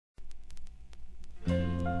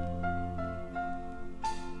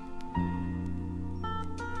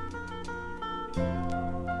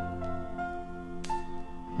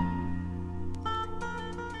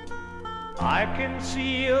I can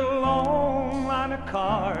see a long line of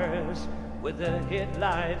cars with the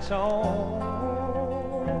headlights on.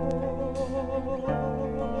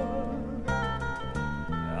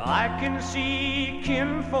 I can see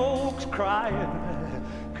kinfolks crying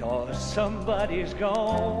 'cause somebody's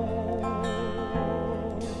gone.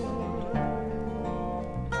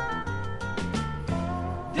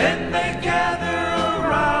 Then they gather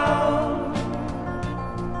around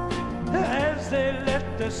as they let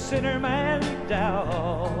the sinner man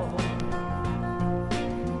down.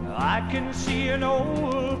 I can see an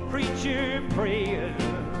old preacher praying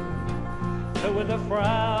with a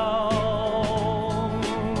frown.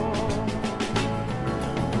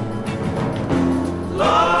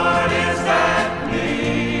 Lord, is that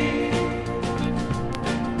me?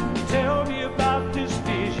 Tell me about this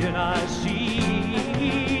vision I see.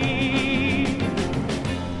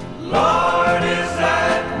 Lord, is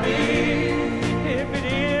that me? If it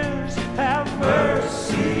is, have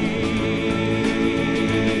mercy.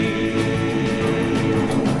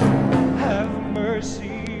 Have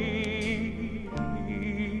mercy.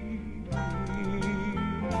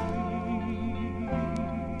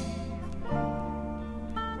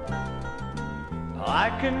 I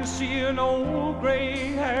can see an old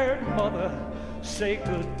gray-haired mother say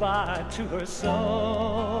goodbye to her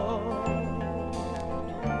son.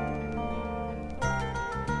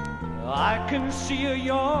 I can see a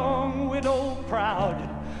young widow proud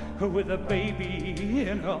with a baby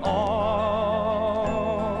in her arms.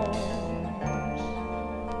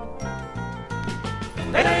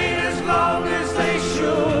 They ain't as long as they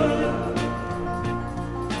should,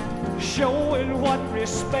 showing what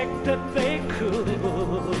respect that they could.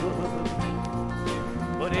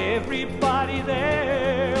 But everybody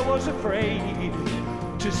there was afraid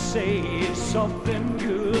to say something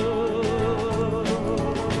good.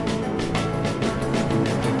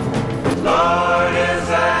 Lord, is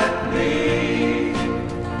that me?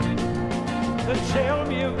 Tell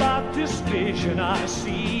me about this vision I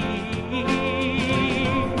see.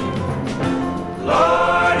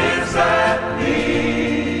 Lord, is that me?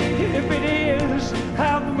 If it is,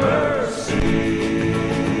 have mercy.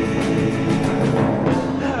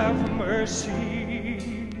 Have mercy.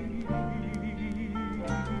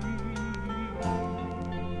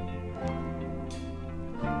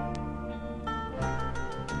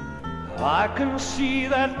 I can see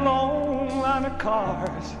that long line of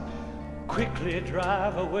cars quickly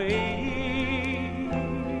drive away.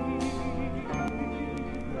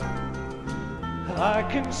 I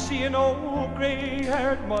can see an old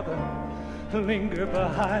gray-haired mother linger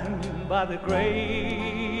behind by the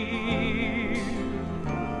grave.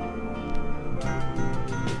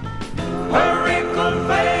 Her wrinkled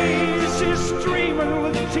face is streaming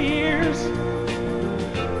with tears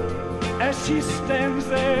as she stands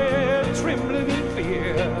there trembling in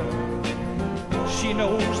fear. She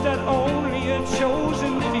knows that only a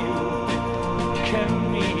chosen few can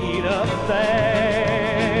meet up there.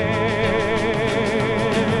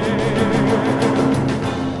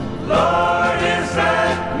 Lord, is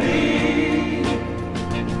that me?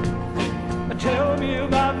 Tell me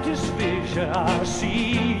about this vision I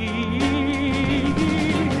see.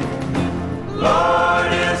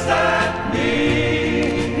 Lord, is that me?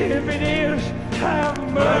 If it is, have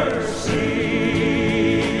mercy.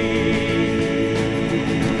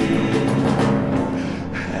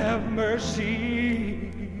 Have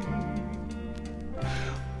mercy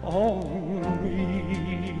on me.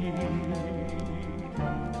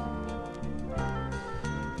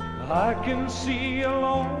 I can see a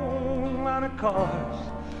long line of cars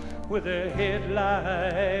with their headlights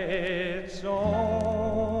on.